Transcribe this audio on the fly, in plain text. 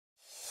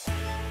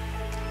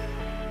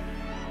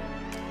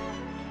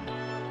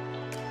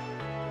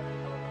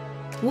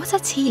What are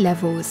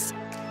TLevels?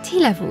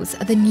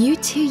 TLevels are the new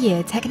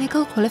 2-year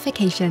technical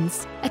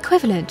qualifications,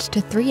 equivalent to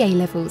 3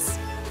 A-levels.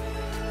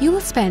 You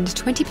will spend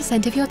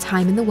 20% of your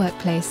time in the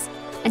workplace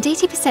and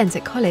 80%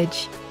 at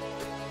college.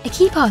 A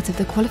key part of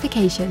the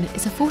qualification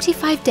is a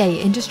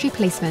 45-day industry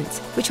placement,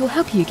 which will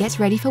help you get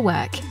ready for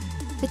work.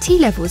 The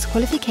TLevels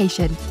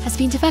qualification has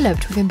been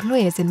developed with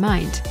employers in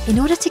mind in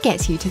order to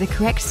get you to the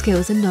correct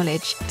skills and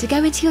knowledge to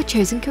go into your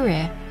chosen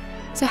career.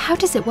 So how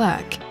does it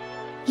work?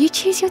 You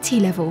choose your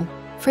T-level,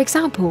 for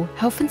example,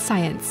 health and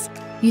science.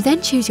 You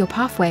then choose your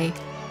pathway,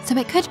 so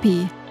it could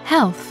be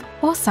health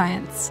or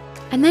science,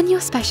 and then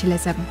your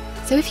specialism.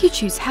 So if you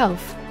choose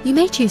health, you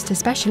may choose to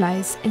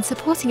specialise in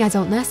supporting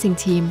adult nursing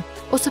team,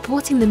 or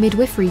supporting the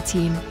midwifery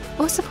team,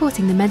 or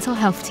supporting the mental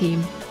health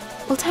team.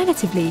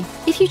 Alternatively,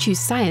 if you choose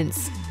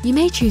science, you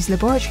may choose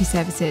laboratory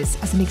services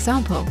as an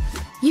example.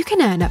 You can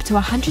earn up to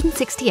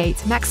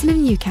 168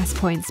 maximum UCAS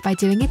points by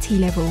doing a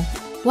T-level.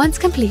 Once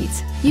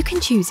complete, you can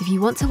choose if you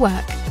want to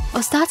work,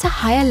 or start a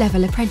higher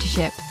level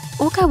apprenticeship,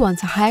 or go on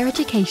to higher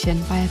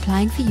education by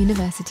applying for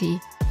university.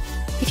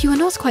 If you are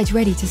not quite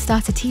ready to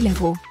start a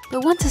T-level,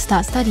 but want to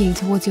start studying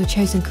towards your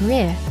chosen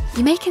career,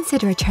 you may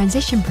consider a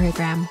transition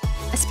program,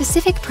 a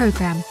specific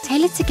program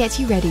tailored to get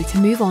you ready to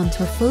move on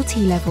to a full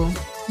T-level.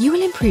 You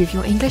will improve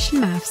your English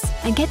and maths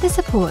and get the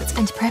support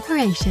and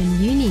preparation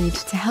you need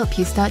to help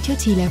you start your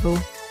T-level.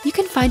 You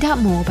can find out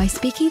more by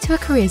speaking to a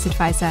careers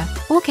advisor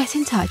or get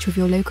in touch with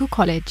your local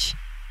college.